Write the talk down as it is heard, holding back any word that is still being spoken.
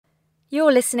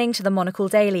You're listening to the Monocle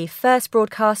Daily, first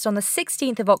broadcast on the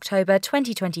 16th of October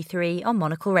 2023 on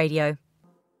Monocle Radio.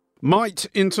 Might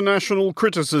international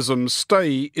criticism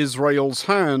stay Israel's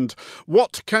hand?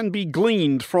 What can be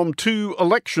gleaned from two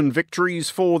election victories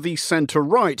for the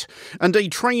centre-right? And a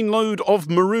trainload of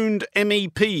marooned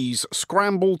MEPs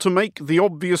scramble to make the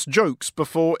obvious jokes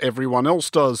before everyone else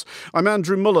does. I'm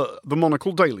Andrew Muller. The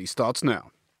Monocle Daily starts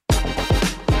now.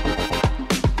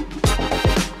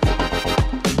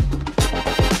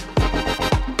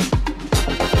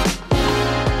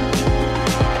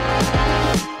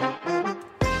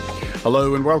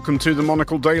 Hello and welcome to the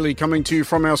Monocle Daily, coming to you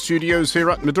from our studios here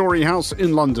at Midori House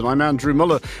in London. I'm Andrew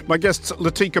Muller. My guests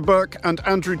Latika Burke and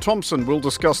Andrew Thompson will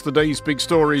discuss the day's big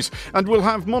stories, and we'll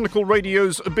have Monocle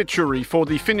Radio's obituary for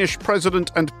the Finnish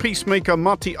president and peacemaker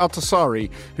Martti Ahtisaari,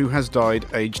 who has died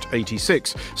aged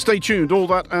 86. Stay tuned, all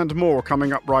that and more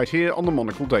coming up right here on the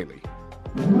Monocle Daily.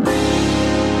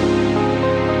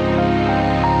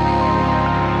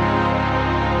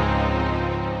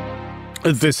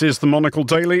 This is the Monocle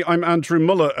Daily. I'm Andrew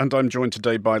Muller, and I'm joined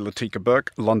today by Latika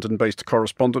Burke, London-based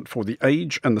correspondent for The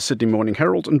Age and the Sydney Morning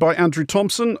Herald, and by Andrew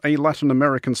Thompson, a Latin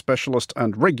American specialist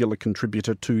and regular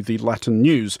contributor to The Latin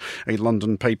News, a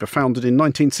London paper founded in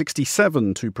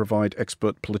 1967 to provide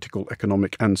expert political,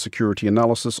 economic and security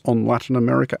analysis on Latin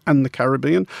America and the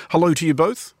Caribbean. Hello to you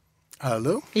both.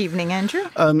 Hello. Evening, Andrew.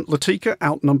 Latika,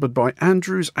 outnumbered by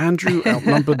Andrews. Andrew,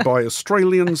 outnumbered by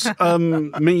Australians.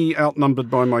 Me, outnumbered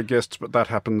by my guests, but that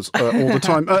happens all the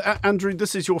time. Andrew,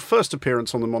 this is your first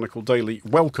appearance on the Monocle Daily.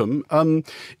 Welcome.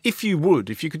 If you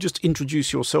could just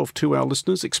introduce yourself to our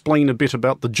listeners, explain a bit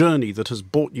about the journey that has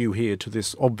brought you here to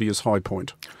this obvious high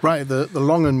point. Right, the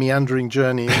long and meandering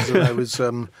journey is that I was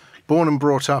born and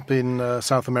brought up in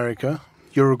South America,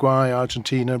 Uruguay,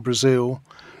 Argentina, Brazil.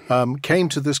 Came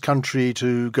to this country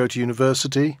to go to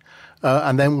university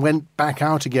and then went back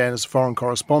out again as a foreign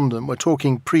correspondent. We're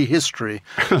talking prehistory,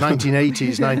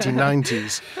 1980s,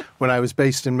 1990s, when I was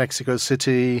based in Mexico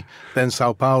City, then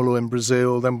Sao Paulo in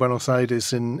Brazil, then Buenos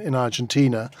Aires in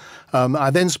Argentina.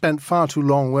 I then spent far too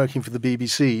long working for the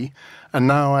BBC, and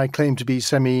now I claim to be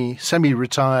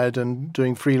semi-retired and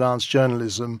doing freelance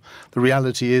journalism. The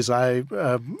reality is I've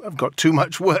got too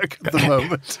much work at the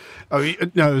moment.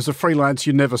 No, as a freelance,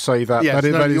 you never say that. Yes,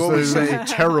 that you is a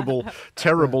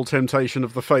terrible temptation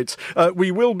of the fates.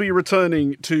 We will be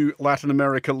returning to Latin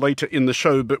America later in the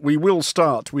show, but we will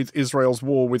start with Israel's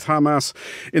war with Hamas.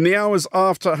 In the hours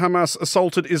after Hamas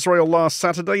assaulted Israel last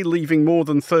Saturday, leaving more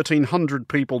than 1,300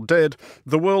 people dead,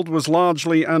 the world was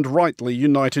largely and rightly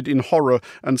united in horror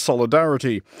and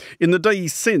solidarity. In the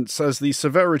days since, as the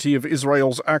severity of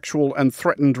Israel's actual and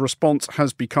threatened response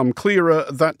has become clearer,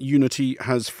 that unity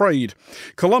has frayed.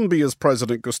 Colombia's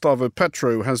President Gustavo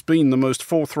Petro has been the most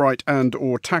forthright and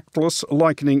or tactless,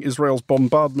 likening Israel's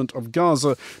bombardment of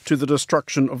Gaza to the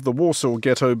destruction of the Warsaw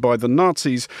Ghetto by the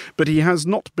Nazis, but he has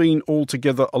not been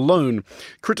altogether alone.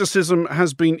 Criticism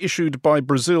has been issued by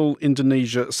Brazil,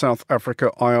 Indonesia, South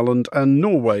Africa, Ireland and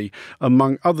Norway,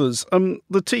 among others.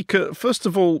 Latika, first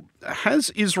of all,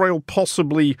 has Israel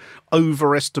possibly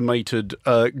overestimated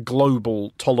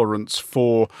global tolerance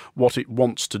for what it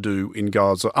wants to do in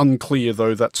Gaza? Unclear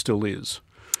though that still is.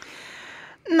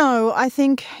 No, I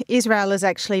think Israel has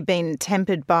actually been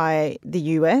tempered by the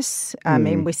US. I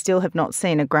mean, we still have not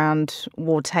seen a ground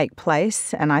war take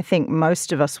place, and I think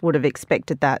most of us would have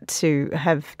expected that to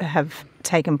have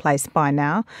taken place by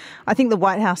now. I think the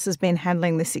White House has been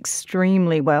handling this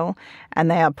extremely well,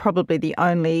 and they are probably the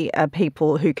only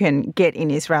people who can get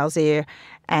in Israel's ear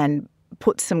and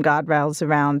put some guardrails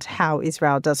around how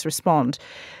Israel does respond.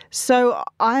 So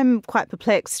I'm quite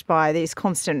perplexed by these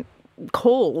constant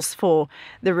calls for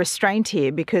the restraint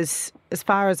here, because as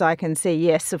far as I can see,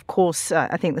 yes, of course,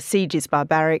 I think the siege is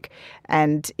barbaric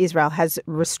and Israel has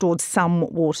restored some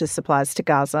water supplies to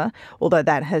Gaza, although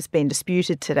that has been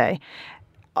disputed today.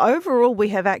 Overall, we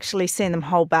have actually seen them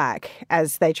hold back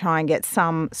as they try and get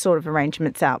some sort of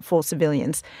arrangements out for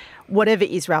civilians. Whatever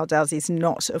Israel does is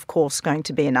not, of course, going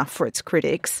to be enough for its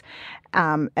critics.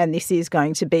 And this is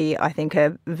going to be, I think,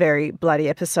 a very bloody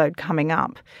episode coming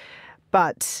up.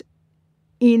 But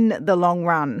in the long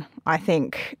run, I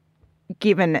think,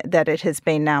 given that it has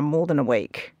been now more than a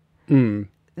week,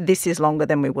 this is longer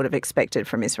than we would have expected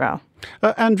from Israel.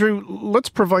 Andrew, let's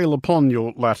prevail upon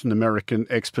your Latin American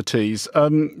expertise.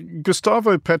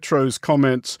 Gustavo Petro's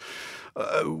comments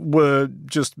were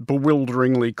just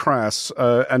bewilderingly crass,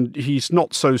 and he's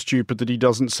not so stupid that he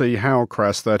doesn't see how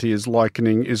crass that is,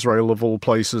 likening Israel of all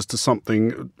places to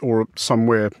something or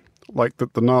somewhere like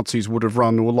that the Nazis would have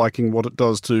run or liking what it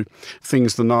does to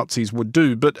things the Nazis would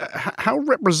do. But how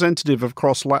representative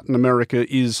across Latin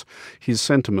America is his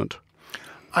sentiment?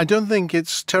 I don't think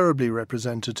it's terribly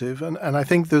representative, and I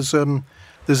think there's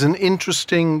an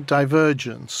interesting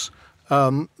divergence.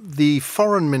 The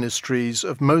foreign ministries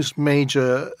of most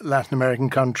major Latin American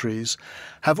countries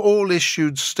have all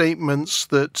issued statements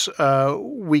that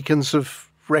we can sort of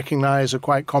recognize are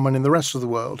quite common in the rest of the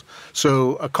world.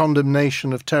 So a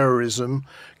condemnation of terrorism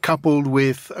coupled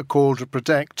with a call to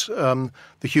protect the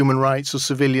human rights of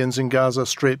civilians in Gaza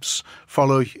Strips,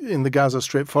 follow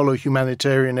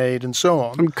humanitarian aid and so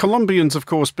on. And Colombians, of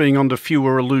course, being under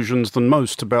fewer illusions than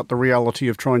most about the reality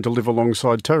of trying to live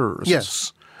alongside terrorists.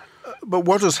 Yes. But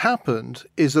what has happened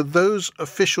is that those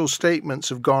official statements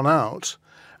have gone out,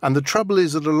 and the trouble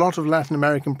is that a lot of Latin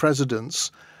American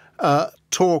presidents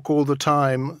talk all the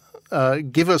time,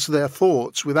 give us their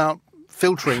thoughts without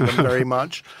filtering them very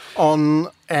much on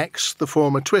X, the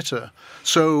former Twitter.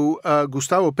 So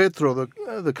Gustavo Petro,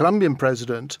 the Colombian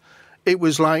president, it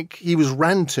was like he was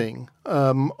ranting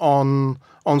on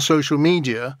social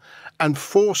media and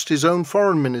forced his own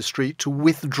foreign ministry to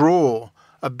withdraw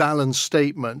a balanced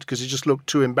statement because it just looked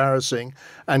too embarrassing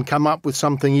and come up with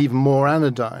something even more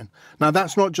anodyne. Now,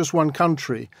 that's not just one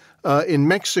country. In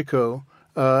Mexico,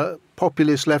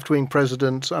 populist left-wing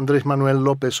president Andrés Manuel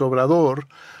López Obrador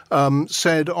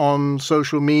said on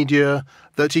social media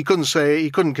that he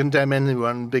couldn't condemn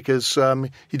anyone because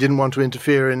he didn't want to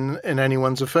interfere in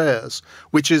anyone's affairs,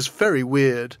 which is very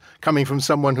weird coming from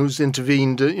someone who's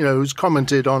intervened, who's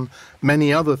commented on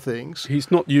many other things.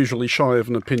 He's not usually shy of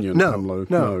an opinion, Pamlo.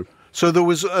 No. So there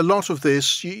was a lot of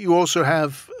this. You also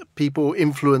have people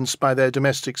influenced by their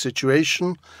domestic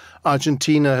situation.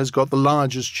 Argentina has got the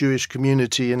largest Jewish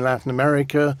community in Latin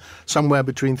America, somewhere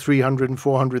between 300 and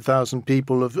 400,000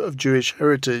 people of Jewish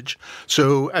heritage.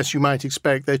 So, as you might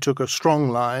expect, they took a strong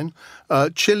line.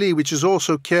 Chile, which is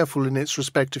also careful in its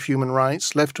respect of human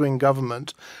rights, left-wing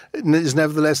government, is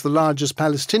nevertheless the largest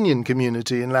Palestinian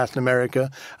community in Latin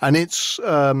America, and its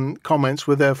comments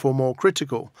were therefore more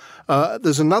critical.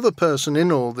 There's another person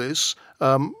in all this,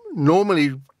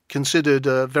 normally considered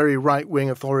a very right-wing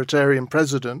authoritarian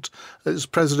president, is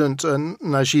President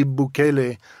Nayib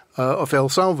Bukele of El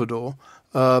Salvador,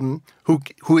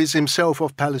 who is himself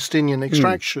of Palestinian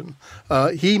extraction.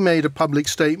 He made a public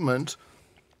statement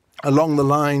along the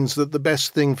lines that the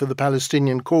best thing for the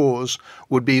Palestinian cause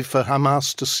would be for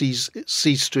Hamas to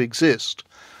cease to exist.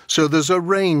 So there's a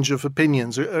range of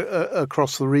opinions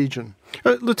across the region.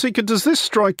 Latika, does this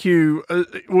strike you?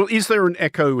 Is there an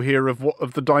echo here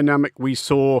of the dynamic we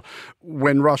saw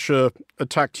when Russia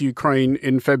attacked Ukraine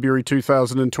in February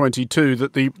 2022?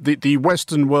 That the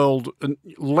Western world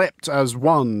leapt as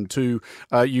one to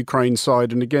Ukraine's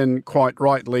side, and again, quite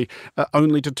rightly,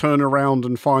 only to turn around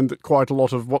and find that quite a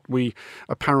lot of what we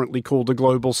apparently call the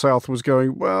global South was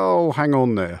going, well, hang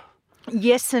on there.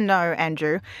 Yes and no,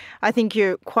 Andrew. I think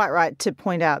you're quite right to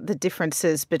point out the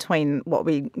differences between what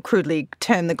we crudely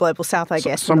term the global South, I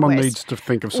guess. Someone needs to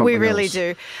think of something We really else.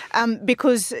 do.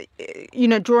 Because,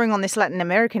 drawing on this Latin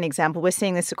American example, we're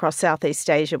seeing this across Southeast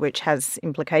Asia, which has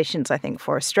implications, I think,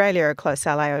 for Australia, a close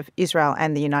ally of Israel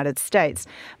and the United States.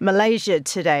 Malaysia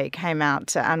today came out,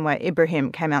 Anwar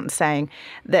Ibrahim came out and saying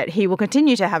that he will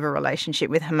continue to have a relationship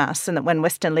with Hamas, and that when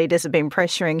Western leaders have been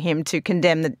pressuring him to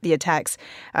condemn the attacks,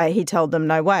 he told them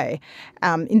no way.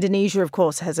 Indonesia, of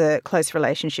course, has a close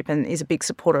relationship and is a big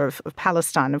supporter of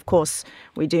Palestine. Of course,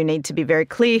 we do need to be very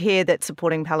clear here that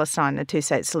supporting Palestine, a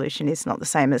two-state solution, is not the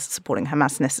same as supporting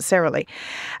Hamas necessarily.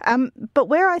 But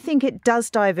where I think it does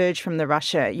diverge from the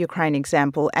Russia-Ukraine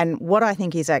example, and what I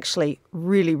think is actually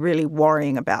really, really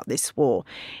worrying about this war,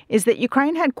 is that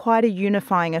Ukraine had quite a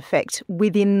unifying effect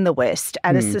within the West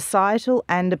at a societal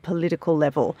and a political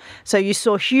level. So you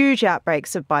saw huge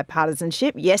outbreaks of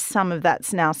bipartisanship. Yes, some of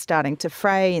that's now starting to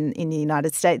fray in the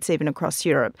United States, even across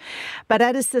Europe. But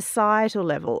at a societal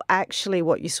level, actually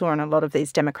what you saw in a lot of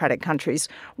these democratic countries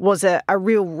was a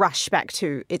real rush back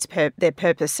to their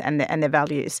purpose and their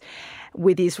values.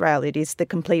 With Israel, it is the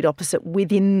complete opposite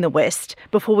within the West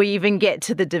before we even get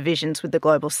to the divisions with the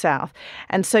global South.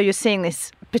 And so you're seeing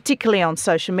this particularly on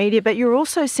social media, but you're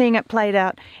also seeing it played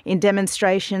out in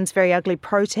demonstrations, very ugly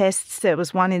protests. There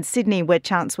was one in Sydney where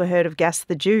chants were heard of "Gas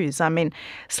the Jews." I mean,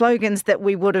 slogans that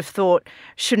we would have thought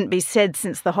shouldn't be said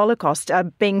since the Holocaust are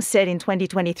being said in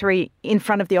 2023 in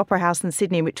front of the Opera House in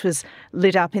Sydney, which was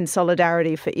lit up in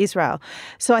solidarity for Israel.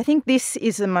 So I think this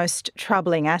is the most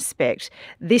troubling aspect.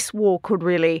 This war could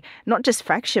really not just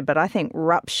fracture, but I think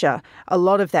rupture a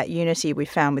lot of that unity we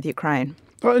found with Ukraine.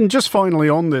 And just finally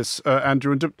on this,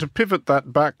 Andrew, and to pivot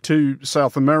that back to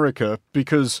South America,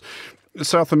 because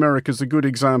South America is a good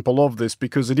example of this,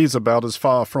 because it is about as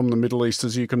far from the Middle East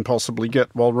as you can possibly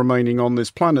get while remaining on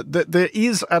this planet. There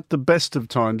is, at the best of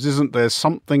times, isn't there,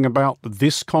 something about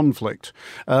this conflict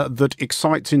that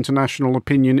excites international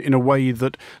opinion in a way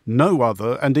that no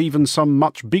other, and even some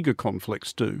much bigger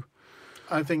conflicts do?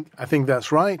 I think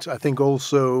that's right. I think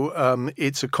also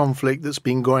it's a conflict that's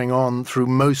been going on through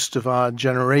most of our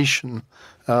generation.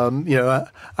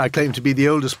 I claim to be the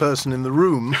oldest person in the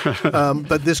room,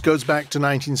 but this goes back to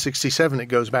 1967. It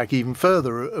goes back even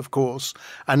further, of course,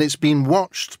 and it's been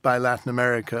watched by Latin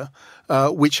America,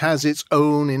 which has its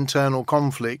own internal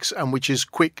conflicts and which is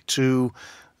quick to,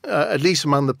 at least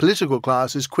among the political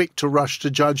class, is quick to rush to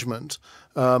judgment.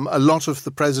 A lot of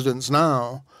the presidents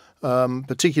now,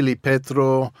 particularly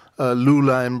Petro,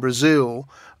 Lula in Brazil,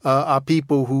 are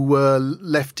people who were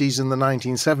lefties in the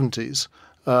 1970s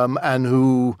and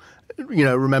who,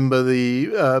 remember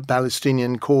the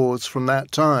Palestinian cause from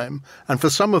that time. And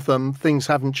for some of them, things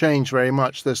haven't changed very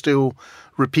much. They're still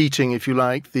repeating, if you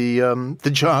like, the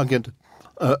jargon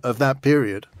of that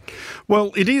period.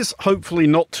 Well, it is hopefully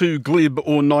not too glib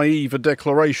or naive a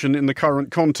declaration in the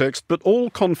current context, but all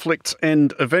conflicts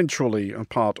end eventually,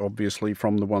 apart obviously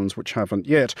from the ones which haven't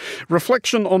yet.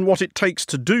 Reflection on what it takes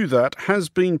to do that has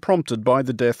been prompted by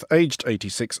the death, aged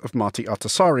 86, of Martti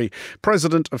Ahtisaari,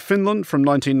 President of Finland from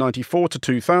 1994 to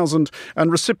 2000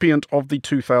 and recipient of the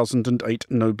 2008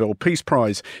 Nobel Peace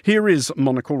Prize. Here is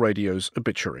Monocle Radio's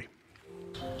obituary.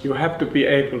 You have to be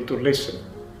able to listen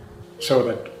so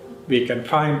that we can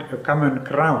find a common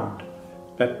ground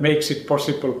that makes it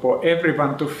possible for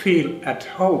everyone to feel at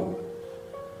home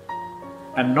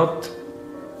and not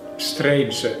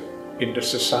stranger in the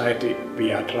society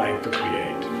we are trying to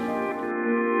create.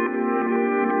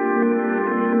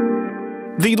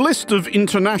 The list of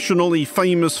internationally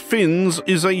famous Finns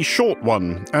is a short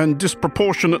one and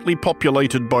disproportionately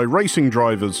populated by racing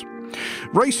drivers.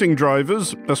 Racing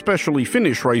drivers, especially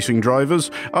Finnish racing drivers,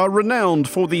 are renowned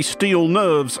for the steel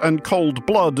nerves and cold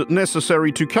blood necessary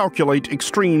to calculate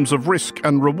extremes of risk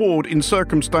and reward in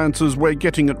circumstances where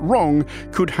getting it wrong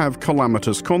could have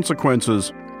calamitous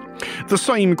consequences. The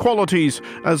same qualities,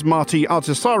 as Martti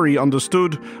Ahtisaari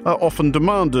understood, are often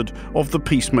demanded of the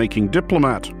peacemaking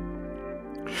diplomat.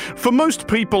 For most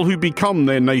people who become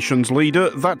their nation's leader,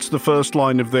 that's the first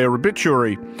line of their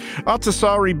obituary.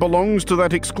 Ahtisaari belongs to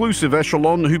that exclusive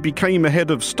echelon who became a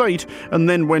head of state and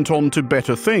then went on to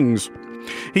better things.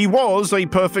 He was a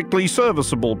perfectly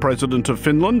serviceable president of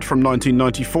Finland from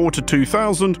 1994 to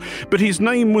 2000, but his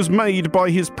name was made by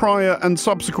his prior and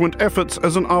subsequent efforts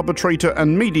as an arbitrator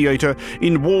and mediator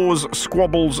in wars,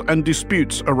 squabbles and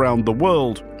disputes around the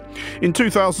world. In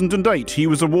 2008, he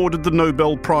was awarded the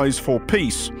Nobel Prize for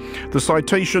Peace. The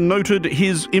citation noted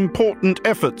his important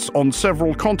efforts on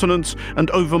several continents and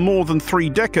over more than 3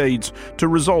 decades to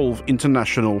resolve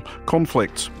international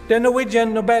conflicts. The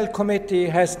Norwegian Nobel Committee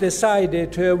has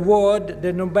decided to award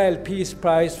the Nobel Peace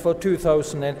Prize for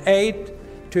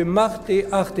 2008 to Martti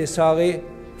Ahtisaari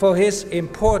for his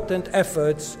important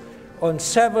efforts on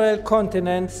several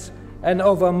continents and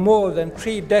over more than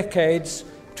 3 decades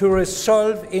to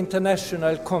resolve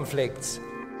international conflicts.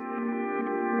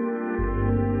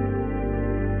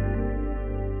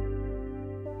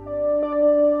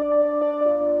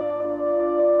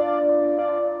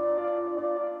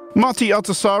 Martti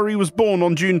Ahtisaari was born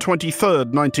on June 23,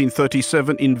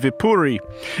 1937 in Viipuri.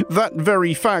 That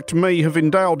very fact may have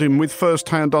endowed him with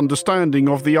first-hand understanding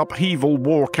of the upheaval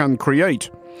war can create.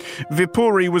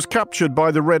 Viipuri was captured by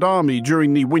the Red Army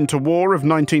during the Winter War of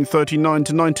 1939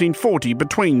 to 1940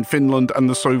 between Finland and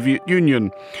the Soviet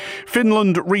Union.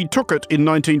 Finland retook it in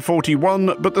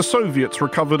 1941, but the Soviets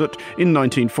recovered it in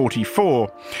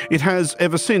 1944. It has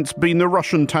ever since been the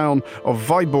Russian town of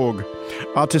Vyborg.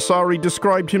 Ahtisaari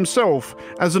described himself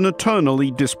as an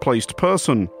eternally displaced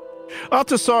person.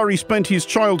 Ahtisaari spent his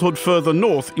childhood further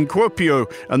north in Kuopio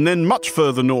and then much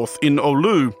further north in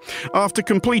Oulu. After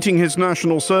completing his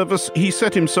national service, he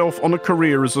set himself on a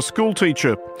career as a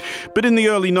schoolteacher. But in the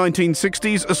early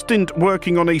 1960s, a stint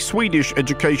working on a Swedish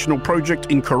educational project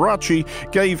in Karachi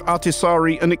gave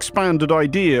Ahtisaari an expanded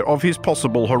idea of his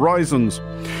possible horizons.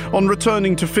 On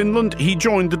returning to Finland, he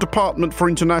joined the Department for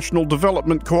International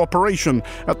Development Cooperation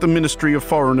at the Ministry of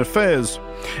Foreign Affairs.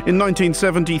 In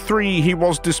 1973, he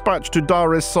was dispatched to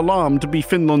Dar es Salaam to be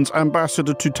Finland's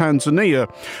ambassador to Tanzania,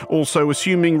 also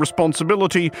assuming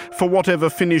responsibility for whatever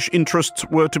Finnish interests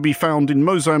were to be found in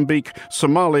Mozambique,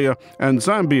 Somalia and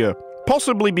Zambia.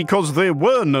 Possibly because there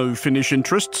were no Finnish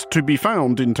interests to be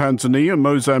found in Tanzania,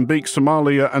 Mozambique,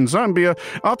 Somalia and Zambia,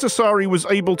 Ahtisaari was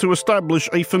able to establish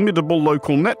a formidable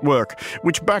local network,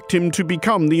 which backed him to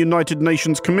become the United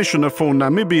Nations Commissioner for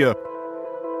Namibia.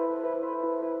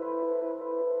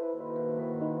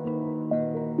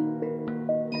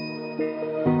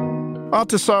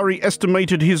 Ahtisaari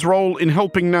estimated his role in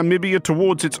helping Namibia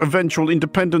towards its eventual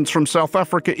independence from South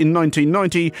Africa in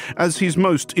 1990 as his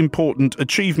most important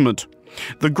achievement.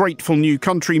 The grateful new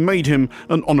country made him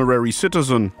an honorary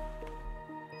citizen.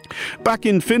 Back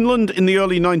in Finland in the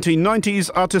early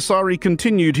 1990s, Ahtisaari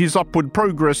continued his upward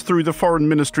progress through the Foreign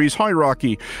Ministry's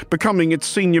hierarchy, becoming its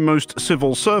senior-most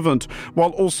civil servant,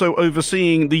 while also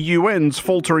overseeing the UN's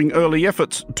faltering early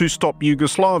efforts to stop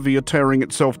Yugoslavia tearing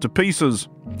itself to pieces.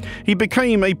 He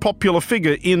became a popular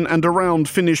figure in and around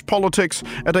Finnish politics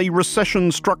at a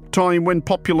recession-struck time when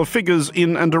popular figures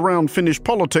in and around Finnish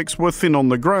politics were thin on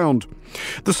the ground.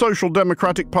 The Social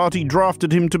Democratic Party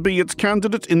drafted him to be its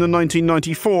candidate in the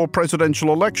 1994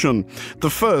 presidential election, the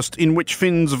first in which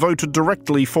Finns voted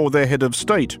directly for their head of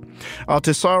state.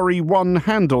 Ahtisaari won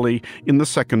handily in the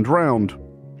second round.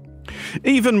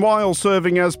 Even while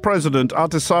serving as president,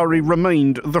 Ahtisaari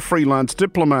remained the freelance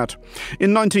diplomat.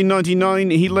 In 1999,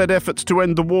 he led efforts to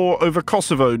end the war over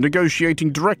Kosovo,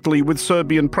 negotiating directly with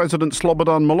Serbian President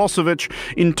Slobodan Milosevic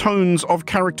in tones of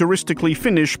characteristically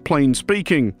Finnish plain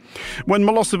speaking. When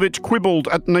Milosevic quibbled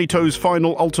at NATO's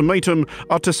final ultimatum,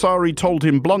 Ahtisaari told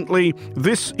him bluntly,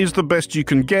 "This is the best you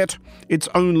can get. It's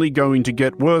only going to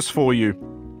get worse for you."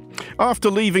 After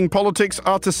leaving politics,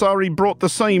 Ahtisaari brought the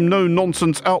same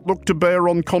no-nonsense outlook to bear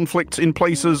on conflicts in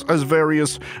places as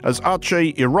various as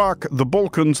Aceh, Iraq, the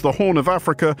Balkans, the Horn of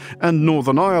Africa and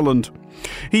Northern Ireland.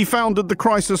 He founded the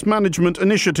Crisis Management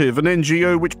Initiative, an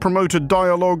NGO which promoted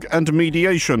dialogue and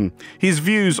mediation. His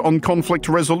views on conflict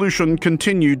resolution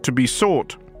continued to be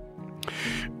sought.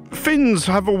 Finns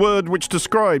have a word which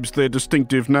describes their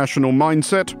distinctive national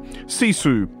mindset: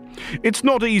 sisu. It's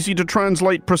not easy to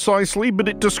translate precisely, but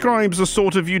it describes a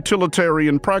sort of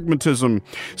utilitarian pragmatism.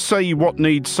 Say what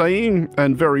needs saying,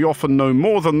 and very often no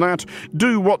more than that.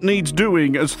 Do what needs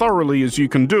doing as thoroughly as you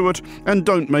can do it, and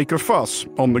don't make a fuss,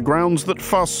 on the grounds that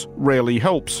fuss rarely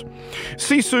helps.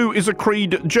 Sisu is a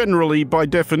creed generally, by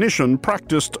definition,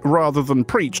 practiced rather than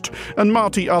preached, and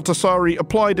Martti Ahtisaari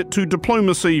applied it to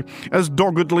diplomacy as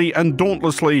doggedly and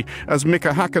dauntlessly as Mika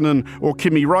Häkkinen or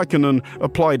Kimi Räikkönen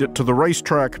applied it to the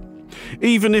racetrack.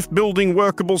 Even if building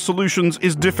workable solutions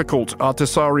is difficult,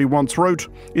 Ahtisaari once wrote,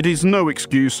 it is no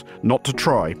excuse not to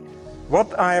try.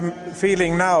 What I'm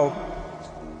feeling now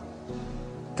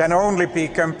can only be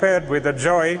compared with the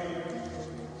joy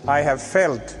I have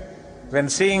felt when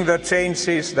seeing the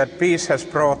changes that peace has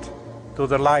brought to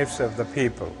the lives of the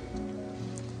people.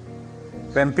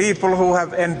 When people who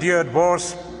have endured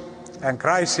wars and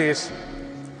crises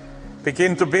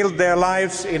begin to build their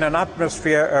lives in an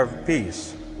atmosphere of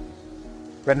peace.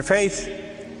 When faith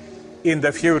in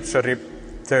the future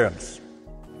returns.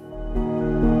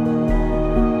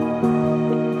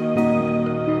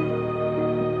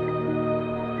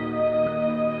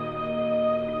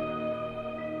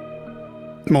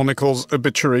 Monocle's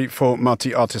obituary for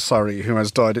Martti Ahtisaari, who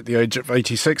has died at the age of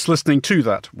 86. Listening to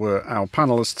that were our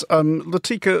panellists.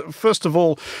 Latika, first of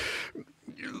all,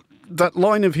 that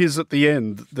line of his at the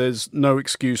end, there's no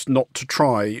excuse not to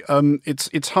try.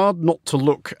 It's hard not to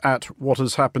look at what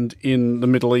has happened in the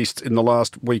Middle East in the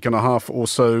last week and a half or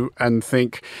so and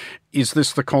think, is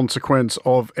this the consequence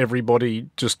of everybody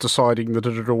just deciding that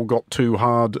it had all got too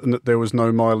hard and that there was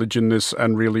no mileage in this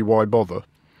and really why bother?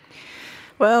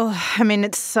 Well, I mean,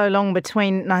 it's so long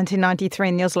between 1993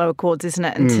 and the Oslo Accords, isn't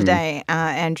it? And today,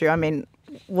 Andrew, I mean,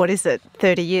 what is it?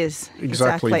 30 years.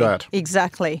 Exactly that.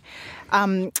 Exactly.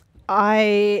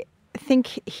 I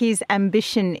think his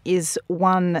ambition is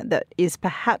one that is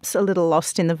perhaps a little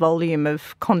lost in the volume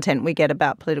of content we get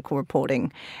about political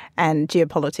reporting and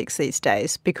geopolitics these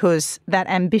days, because that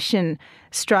ambition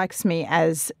strikes me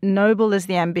as noble as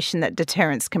the ambition that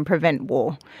deterrence can prevent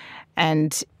war.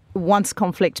 And once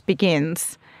conflict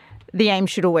begins, the aim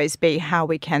should always be how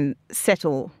we can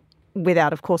settle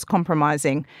without, of course,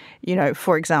 compromising,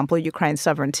 for example, Ukraine's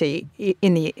sovereignty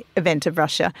in the event of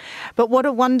Russia. But what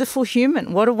a wonderful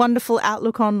human, what a wonderful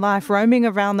outlook on life, roaming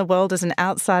around the world as an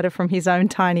outsider from his own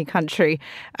tiny country.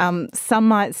 Some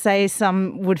might say,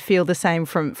 some would feel the same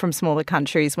from smaller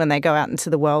countries when they go out into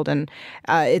the world. And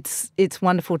it's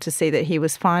wonderful to see that he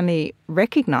was finally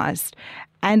recognised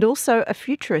and also a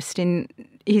futurist in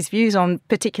his views on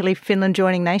particularly Finland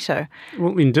joining NATO.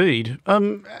 Well, indeed.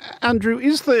 Andrew,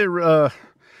 is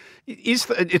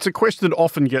It's a question that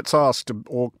often gets asked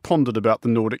or pondered about the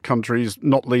Nordic countries,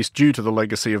 not least due to the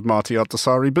legacy of Martti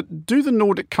Ahtisaari. But do the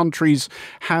Nordic countries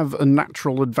have a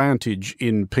natural advantage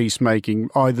in peacemaking,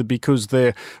 either because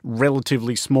they're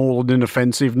relatively small and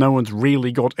inoffensive, no one's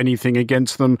really got anything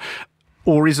against them,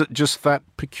 or is it just that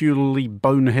peculiarly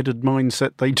boneheaded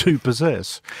mindset they do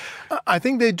possess? I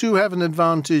think they do have an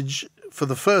advantage for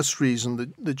the first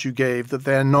reason that you gave, that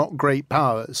they're not great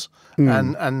powers.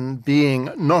 And being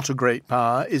not a great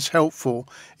power is helpful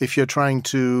if you're trying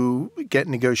to get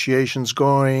negotiations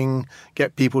going,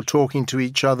 get people talking to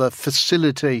each other,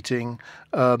 facilitating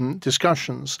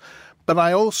discussions. But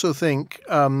I also think,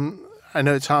 I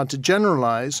know it's hard to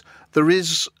generalize, there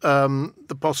is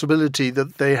the possibility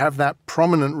that they have that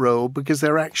prominent role because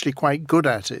they're actually quite good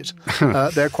at it.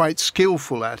 They're quite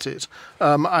skillful at it.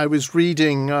 I was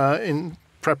reading in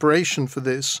preparation for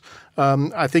this,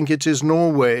 I think it is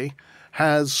Norway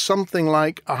has something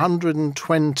like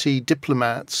 120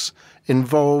 diplomats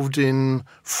involved in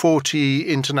 40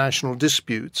 international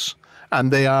disputes, and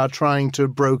they are trying to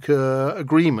broker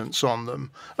agreements on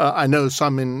them. I know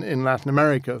some in Latin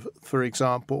America, for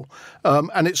example.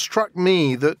 And it struck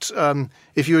me that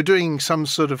if you were doing some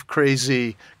sort of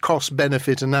crazy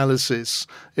cost-benefit analysis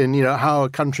in how a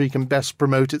country can best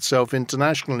promote itself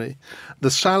internationally,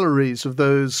 the salaries of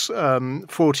those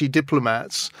 40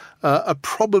 diplomats are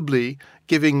probably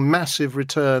giving massive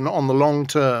return on the long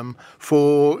term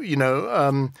for,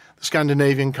 the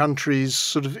Scandinavian countries'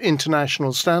 sort of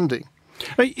international standing.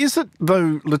 Is it,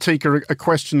 though, Latika, a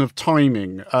question of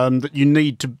timing, that you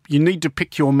need to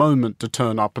pick your moment to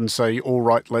turn up and say, all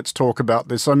right, let's talk about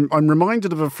this? I'm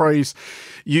reminded of a phrase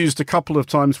used a couple of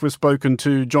times. We've spoken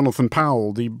to Jonathan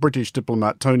Powell, the British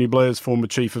diplomat, Tony Blair's former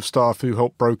chief of staff, who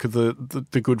helped broker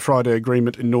the Good Friday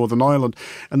Agreement in Northern Ireland.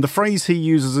 And the phrase he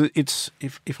uses, it's,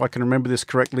 if I can remember this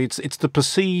correctly, it's the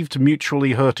perceived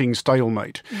mutually hurting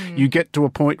stalemate. You get to a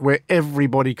point where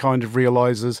everybody kind of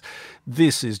realises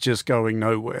this is just going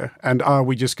nowhere. And are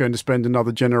we just going to spend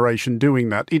another generation doing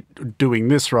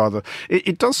this?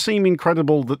 It does seem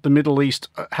incredible that the Middle East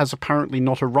has apparently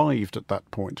not arrived at that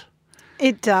point.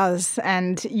 It does.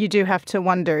 And you do have to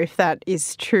wonder if that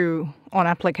is true on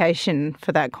application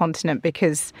for that continent,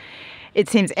 because it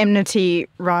seems enmity,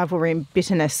 rivalry and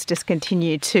bitterness just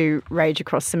continue to rage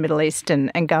across the Middle East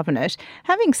and govern it.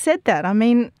 Having said that, I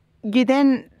mean, you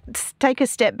then take a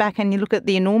step back and you look at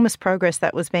the enormous progress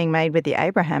that was being made with the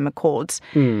Abraham Accords.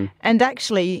 And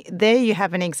actually, there you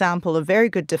have an example of very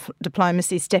good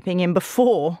diplomacy stepping in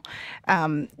before,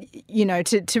 to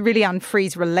really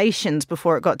unfreeze relations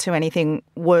before it got to anything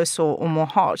worse or more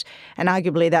hot. And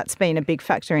arguably, that's been a big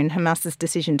factor in Hamas's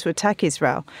decision to attack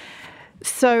Israel.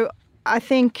 So I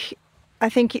think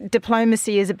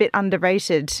diplomacy is a bit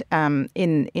underrated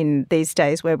in these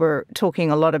days, where we're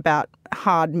talking a lot about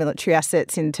hard military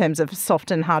assets in terms of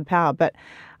soft and hard power. But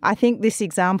I think this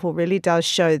example really does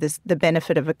show the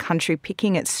benefit of a country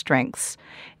picking its strengths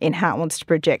in how it wants to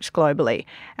project globally.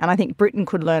 And I think Britain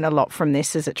could learn a lot from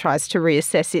this as it tries to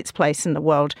reassess its place in the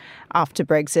world after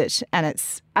Brexit and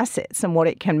its assets and what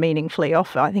it can meaningfully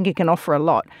offer. I think it can offer a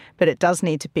lot, but it does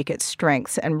need to pick its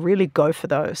strengths and really go for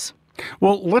those.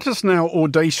 Well, let us now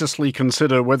audaciously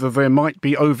consider whether there might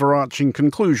be overarching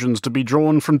conclusions to be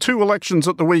drawn from two elections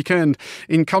at the weekend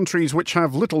in countries which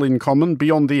have little in common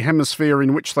beyond the hemisphere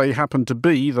in which they happen to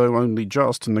be, though only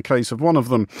just in the case of one of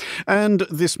them. And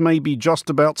this may be just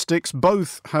about sticks.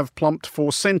 Both have plumped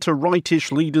for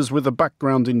centre-rightish leaders with a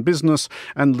background in business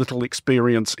and little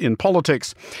experience in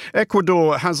politics.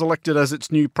 Ecuador has elected as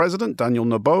its new president Daniel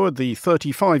Noboa, the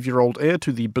 35-year-old heir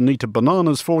to the Bonita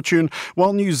Bananas fortune,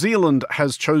 while New Zealand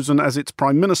has chosen as its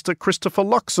Prime Minister Christopher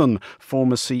Luxon,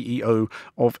 former CEO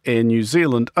of Air New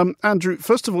Zealand. Andrew,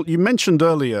 first of all, you mentioned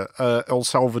earlier El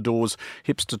Salvador's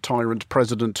hipster tyrant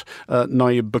president,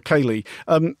 Nayib Bukele.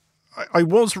 I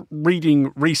was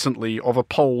reading recently of a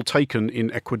poll taken in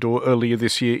Ecuador earlier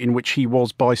this year in which he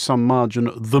was by some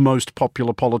margin the most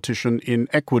popular politician in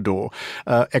Ecuador.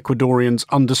 Ecuadorians,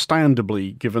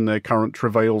 understandably, given their current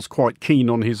travails, quite keen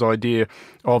on his idea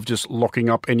of just locking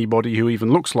up anybody who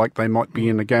even looks like they might be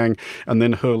in a gang and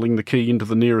then hurling the key into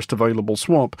the nearest available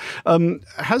swamp.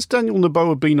 Has Daniel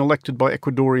Noboa been elected by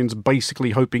Ecuadorians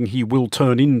basically hoping he will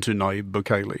turn into Nayib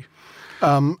Bukele?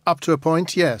 Up to a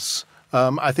point, yes.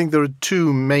 I think there are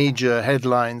two major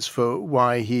headlines for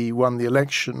why he won the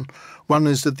election. One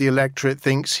is that the electorate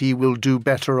thinks he will do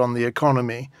better on the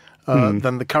economy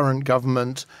than the current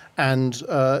government and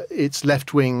its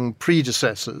left-wing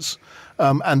predecessors.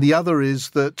 And the other is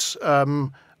that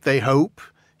they hope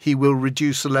he will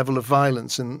reduce the level of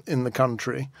violence in the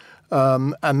country.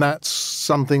 And that's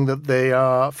something that they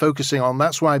are focusing on.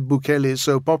 That's why Bukele is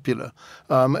so popular.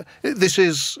 This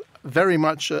is very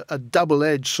much a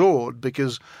double-edged sword,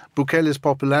 because Bukele's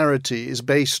popularity is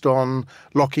based on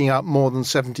locking up more than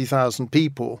 70,000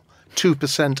 people,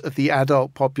 2% of the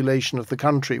adult population of the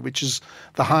country, which is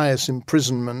the highest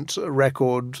imprisonment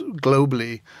record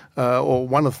globally, or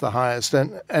one of the highest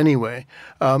anyway.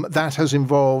 That has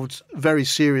involved very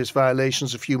serious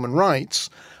violations of human rights.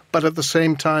 But at the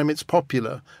same time, it's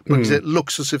popular because it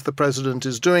looks as if the president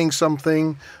is doing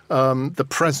something. The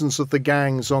presence of the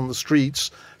gangs on the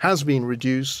streets has been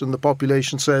reduced, and the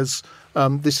population says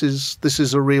this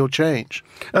is a real change.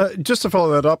 Just to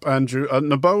follow that up, Andrew,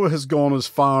 Noboa has gone as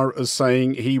far as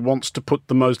saying he wants to put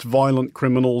the most violent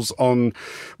criminals on,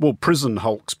 prison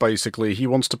hulks, basically. He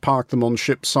wants to park them on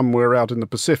ships somewhere out in the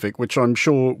Pacific, which I'm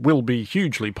sure will be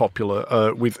hugely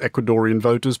popular with Ecuadorian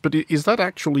voters. But is that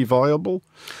actually viable?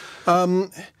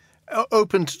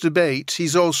 Open to debate.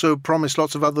 He's also promised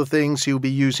lots of other things. He'll be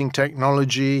using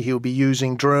technology. He'll be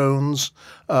using drones.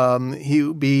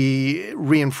 He'll be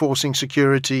reinforcing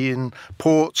security in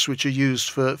ports, which are used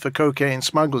for cocaine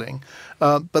smuggling.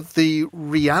 But the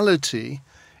reality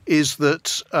is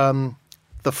that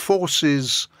the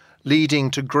forces leading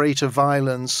to greater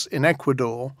violence in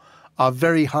Ecuador are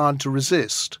very hard to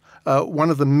resist. One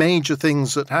of the major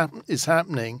things that is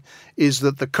happening is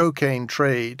that the cocaine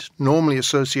trade, normally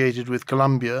associated with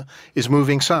Colombia, is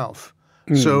moving south.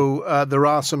 So there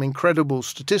are some incredible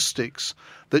statistics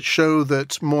that show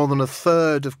that more than a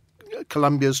third of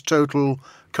Colombia's total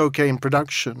cocaine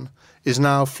production is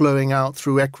now flowing out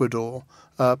through Ecuador.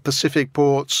 Pacific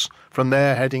ports from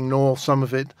there heading north, some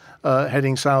of it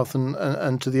heading south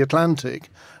and to the Atlantic.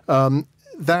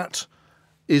 That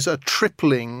is a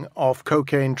tripling of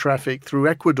cocaine traffic through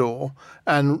Ecuador.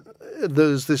 And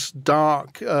there's this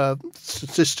dark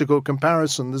statistical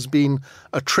comparison. There's been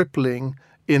a tripling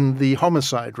in the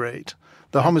homicide rate.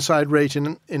 The homicide rate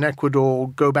in Ecuador,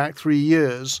 go back 3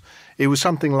 years, it was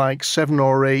something like 7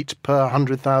 or 8 per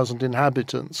 100,000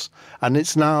 inhabitants. And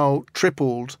it's now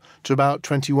tripled to about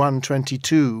 21,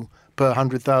 22 per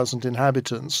 100,000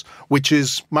 inhabitants, which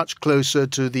is much closer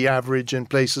to the average in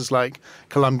places like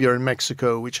Colombia and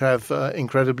Mexico, which have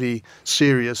incredibly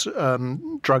serious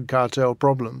drug cartel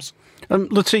problems.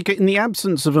 Latika, in the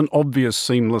absence of an obvious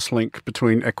seamless link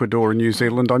between Ecuador and New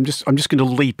Zealand, I'm just going to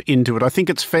leap into it. I think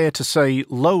it's fair to say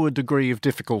lower degree of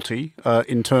difficulty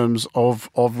in terms of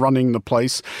running the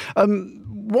place.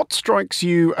 What strikes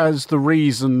you as the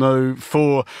reason, though,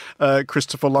 for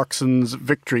Christopher Luxon's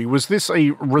victory? Was this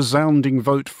a resounding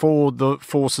vote for the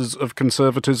forces of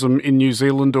conservatism in New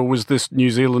Zealand, or was this New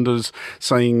Zealanders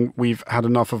saying we've had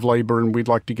enough of Labour and we'd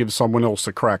like to give someone else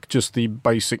a crack? Just the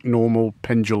basic normal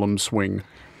pendulum swing?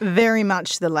 Very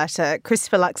much the latter.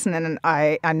 Christopher Luxon, and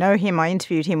I know him, I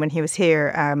interviewed him when he was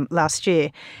here last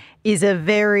year, is a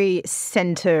very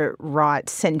centre-right,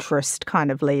 centrist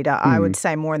kind of leader. I would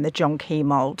say more in the John Key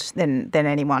mould than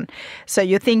anyone. So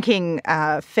you're thinking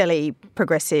fairly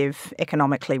progressive,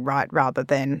 economically right, rather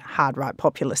than hard right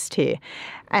populist here.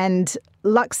 And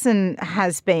Luxon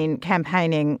has been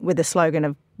campaigning with a slogan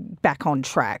of back on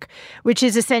track, which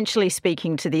is essentially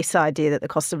speaking to this idea that the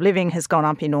cost of living has gone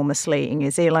up enormously in New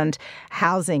Zealand.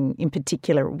 Housing in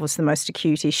particular was the most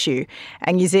acute issue.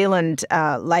 And New Zealand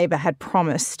Labor had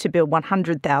promised to build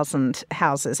 100,000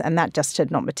 houses, and that just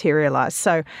had not materialised.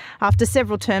 So after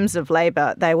several terms of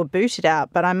Labor, they were booted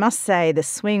out. But I must say the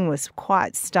swing was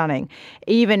quite stunning.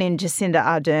 Even in Jacinda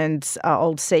Ardern's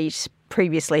old seat,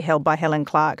 previously held by Helen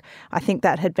Clark. I think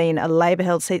that had been a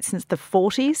Labor-held seat since the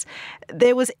 40s.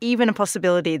 There was even a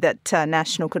possibility that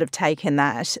National could have taken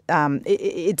that.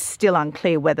 It's still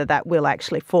unclear whether that will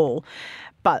actually fall.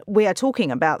 But we are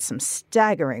talking about some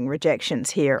staggering rejections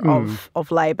here of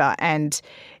Labor, and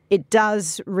it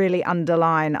does really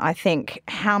underline, I think,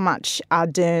 how much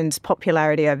Ardern's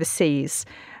popularity overseas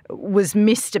was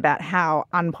missed about how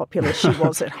unpopular she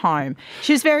was at home.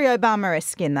 She was very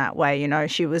Obama-esque in that way, you know.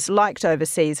 She was liked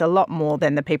overseas a lot more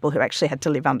than the people who actually had to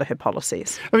live under her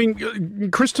policies. I mean,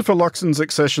 Christopher Luxon's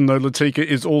accession, though, Latika,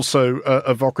 is also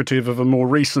evocative of a more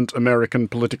recent American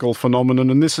political phenomenon,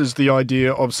 and this is the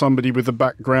idea of somebody with a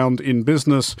background in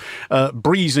business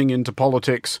breezing into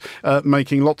politics,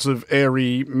 making lots of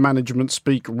airy management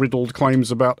speak, riddled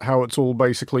claims about how it's all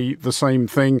basically the same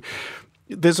thing.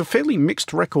 there's a fairly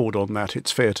mixed record on that,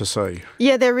 it's fair to say.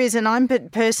 Yeah, there is. And I'm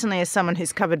personally, as someone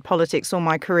who's covered politics all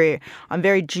my career, I'm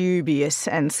very dubious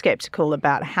and sceptical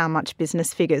about how much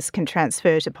business figures can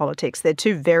transfer to politics. They're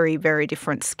two very, very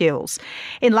different skills.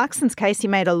 In Luxon's case, he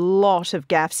made a lot of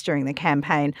gaffes during the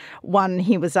campaign. One,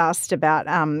 he was asked about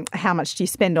how much do you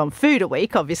spend on food a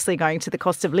week, obviously going to the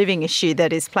cost of living issue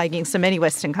that is plaguing so many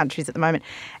Western countries at the moment.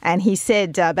 And he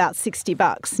said about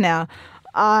 $60. Now,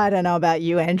 I don't know about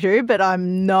you, Andrew, but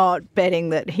I'm not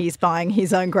betting that he's buying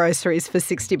his own groceries for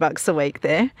 $60 a week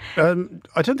there.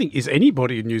 I don't think is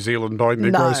anybody in New Zealand buying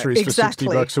their groceries for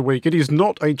 $60 a week. It is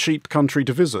not a cheap country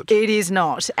to visit. It is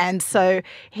not. And so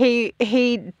he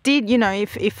did,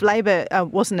 if Labor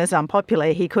wasn't as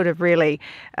unpopular, he could have really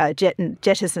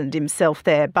jettisoned himself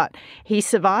there. But he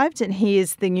survived and he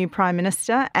is the new Prime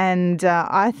Minister. And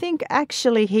I think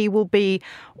actually he will be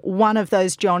one of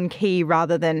those John Key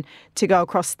rather than to go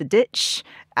across the ditch,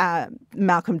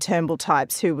 Malcolm Turnbull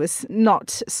types who was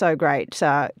not so great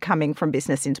coming from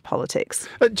business into politics.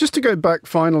 Just to go back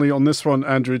finally on this one,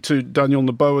 Andrew, to Daniel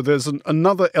Noboa, there's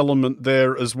another element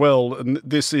there as well, and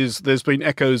there's been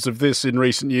echoes of this in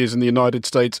recent years in the United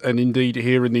States and indeed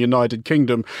here in the United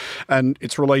Kingdom, and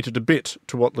it's related a bit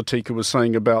to what Latika was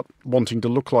saying about wanting to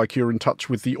look like you're in touch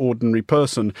with the ordinary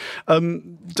person.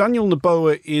 Daniel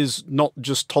Noboa is not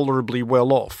just tolerably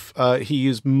well off, he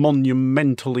is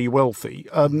monumentally wealthy.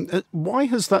 Why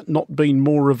has that not been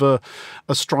more of a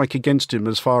strike against him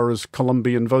as far as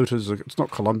Ecuadorian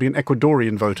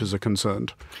voters are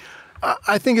concerned?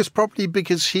 I think it's probably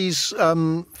because he's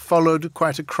followed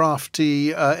quite a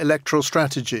crafty electoral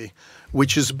strategy,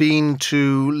 which has been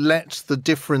to let the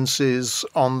differences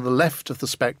on the left of the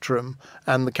spectrum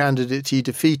and the candidate he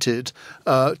defeated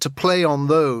to play on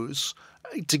those,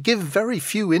 to give very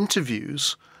few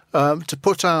interviews, to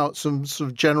put out some sort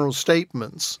of general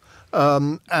statements,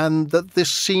 and that this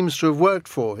seems to have worked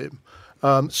for him.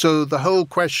 So the whole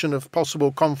question of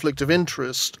possible conflict of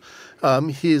interest,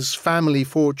 his family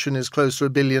fortune is close to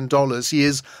 $1 billion. He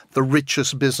is the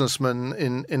richest businessman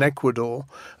in Ecuador.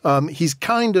 He's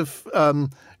kind of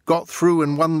got through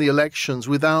and won the elections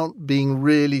without being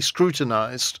really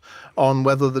scrutinized on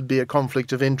whether there'd be a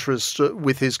conflict of interest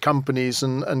with his companies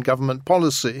and government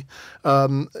policy.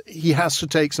 He has to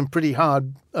take some pretty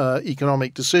hard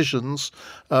economic decisions.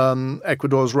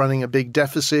 Ecuador's running a big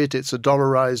deficit. It's a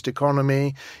dollarized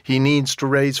economy. He needs to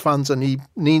raise funds and he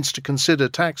needs to consider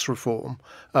tax reform.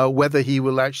 Whether he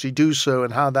will actually do so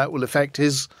and how that will affect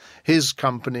his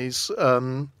companies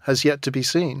has yet to be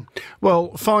seen.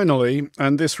 Well, finally,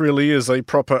 and this really is a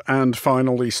proper and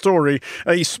finally story,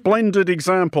 a splendid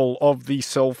example of the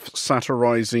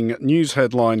self-satirising news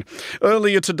headline.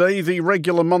 Earlier today, the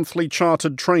regular monthly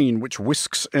chartered train, which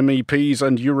whisks MEPs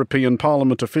and European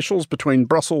Parliament officials between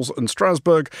Brussels and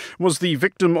Strasbourg, was the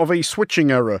victim of a switching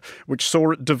error, which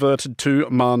saw it diverted to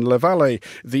Marne-la-Vallée,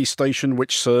 the station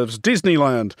which serves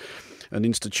Disneyland. An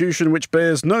institution which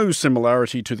bears no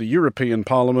similarity to the European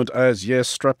Parliament as, yes,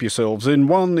 strap yourselves in.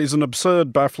 One is an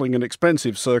absurd, baffling and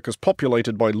expensive circus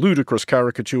populated by ludicrous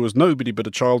caricatures nobody but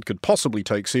a child could possibly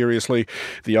take seriously.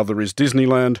 The other is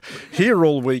Disneyland. Here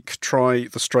all week, try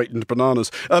the straightened bananas.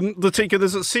 Latika,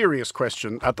 there's a serious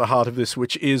question at the heart of this,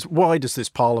 which is, why does this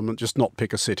Parliament just not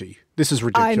pick a city? This is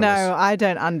ridiculous. I know, I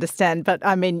don't understand, but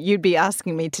I mean, you'd be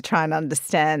asking me to try and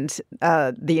understand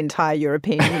the entire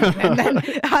European Union, and then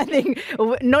I think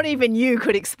not even you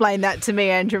could explain that to me,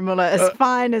 Andrew Muller, as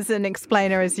fine as an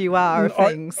explainer as you are of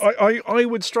things. I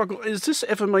would struggle. Has this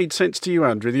ever made sense to you,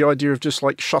 Andrew, the idea of just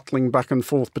like shuttling back and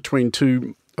forth between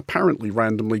two apparently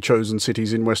randomly chosen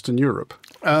cities in Western Europe?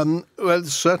 Well,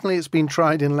 certainly it's been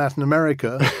tried in Latin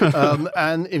America,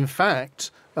 and in fact,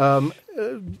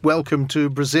 welcome to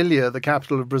Brasilia, the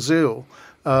capital of Brazil,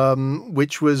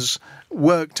 which was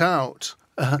worked out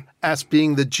as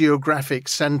being the geographic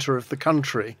center of the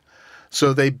country.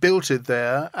 So they built it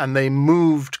there and they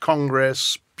moved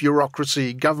Congress,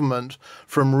 bureaucracy, government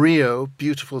from Rio,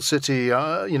 beautiful city,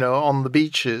 on the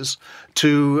beaches,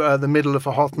 to the middle of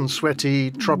a hot and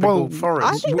sweaty tropical forest.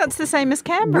 I think that's the same as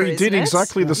Canberra, We did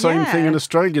exactly the same thing in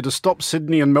Australia. To stop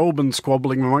Sydney and Melbourne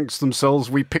squabbling amongst themselves,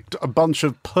 we picked a bunch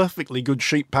of perfectly good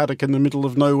sheep paddock in the middle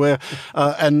of nowhere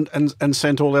and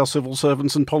sent all our civil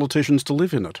servants and politicians to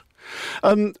live in it.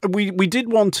 We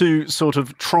did want to sort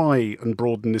of try and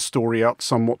broaden this story out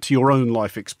somewhat to your own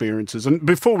life experiences. And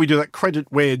before we do that, credit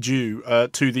where due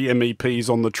to the MEPs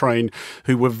on the train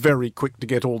who were very quick to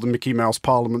get all the Mickey Mouse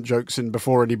Parliament jokes in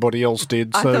before anybody else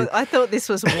did. I thought this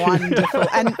was wonderful.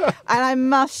 and I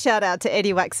must shout out to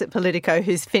Eddie Wax at Politico,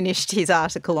 who's finished his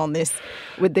article on this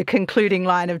with the concluding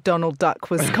line of Donald Duck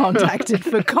was contacted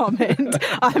for comment.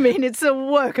 I mean, it's a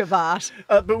work of art.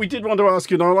 But we did want to ask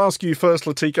you, and I'll ask you first,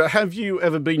 Latika, have you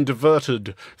ever been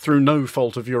diverted through no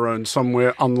fault of your own,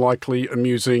 somewhere unlikely,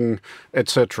 amusing,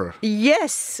 etc.?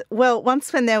 Yes. Well,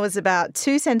 once when there was about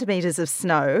 2 centimetres of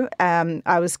snow,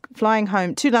 I was flying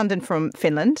home to London from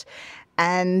Finland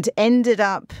and ended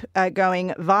up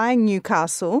going via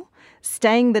Newcastle,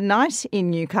 staying the night in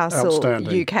Newcastle,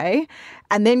 UK,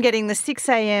 and then getting the 6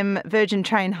 a.m. Virgin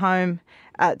train home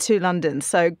to London.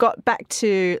 So got back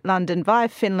to London via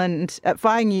Finland,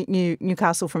 via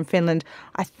Newcastle from Finland,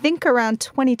 I think around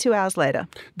 22 hours later.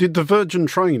 Did the Virgin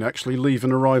train actually leave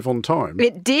and arrive on time?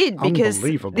 It did, because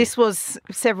this was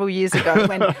several years ago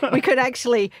when we could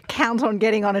actually count on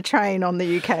getting on a train in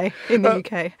the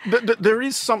UK. There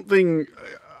is something...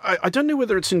 I don't know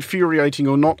whether it's infuriating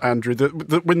or not, Andrew,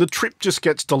 that when the trip just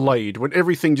gets delayed, when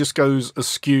everything just goes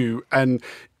askew and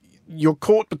you're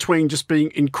caught between just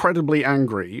being incredibly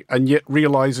angry and yet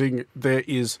realising there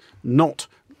is not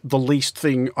the least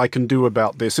thing I can do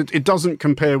about this. It doesn't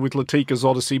compare with Latika's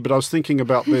Odyssey, but I was thinking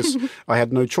about this. I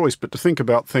had no choice but to think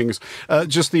about things.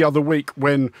 Just the other week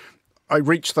when I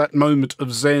reached that moment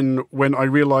of zen when I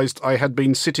realised I had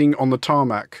been sitting on the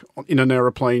tarmac in an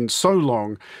aeroplane so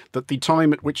long that the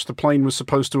time at which the plane was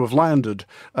supposed to have landed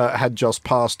had just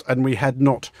passed and we had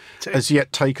not as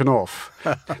yet taken off.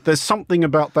 There's something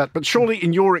about that. But surely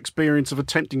in your experience of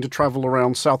attempting to travel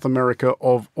around South America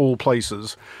of all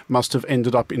places must have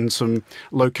ended up in some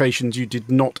locations you did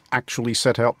not actually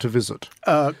set out to visit.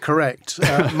 Correct.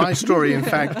 My story, in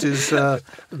fact, is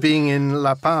being in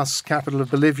La Paz, capital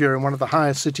of Bolivia, and one of the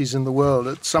highest cities in the world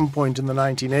at some point in the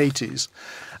 1980s.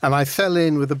 And I fell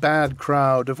in with a bad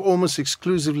crowd of almost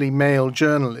exclusively male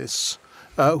journalists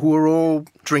who were all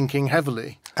drinking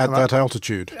heavily. At that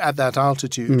altitude. At that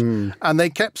altitude. And they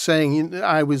kept saying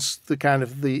I was the kind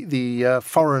of the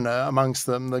foreigner amongst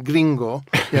them, the gringo,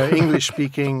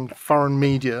 English-speaking foreign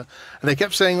media. And they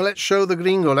kept saying, let's show the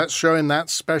gringo, let's show him that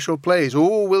special place.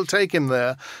 Oh, we'll take him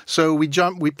there. So we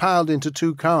piled into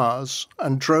 2 cars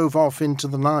and drove off into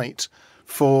the night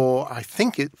for, I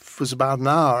think it was about an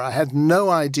hour. I had no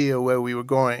idea where we were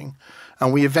going.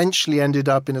 And we eventually ended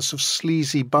up in a sort of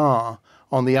sleazy bar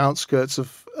on the outskirts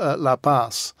of La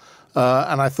Paz.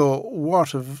 And I thought,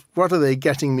 what are they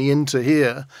getting me into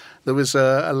here? There was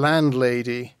a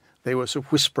landlady. They were sort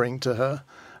of whispering to her.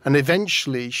 And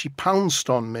eventually she pounced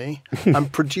on me and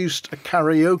produced a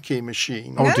karaoke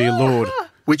machine. Oh, dear Lord.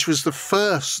 Which was the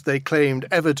first, they claimed,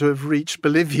 ever to have reached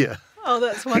Bolivia. Oh,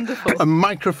 that's wonderful. A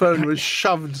microphone was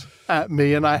shoved at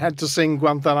me and I had to sing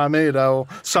Guantanamera or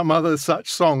some other such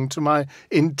song to my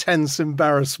intense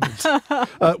embarrassment.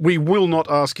 We will not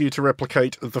ask you to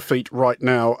replicate the feat right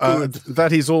now.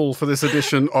 That is all for this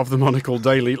edition of the Monocle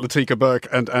Daily. Latika Bourke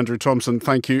and Andrew Thompson,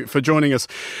 thank you for joining us.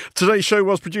 Today's show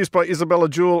was produced by Isabella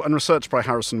Jewell and researched by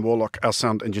Harrison Warlock. Our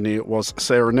sound engineer was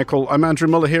Sarah Nichol. I'm Andrew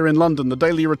Muller here in London. The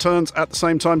Daily returns at the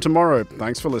same time tomorrow.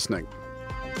 Thanks for listening.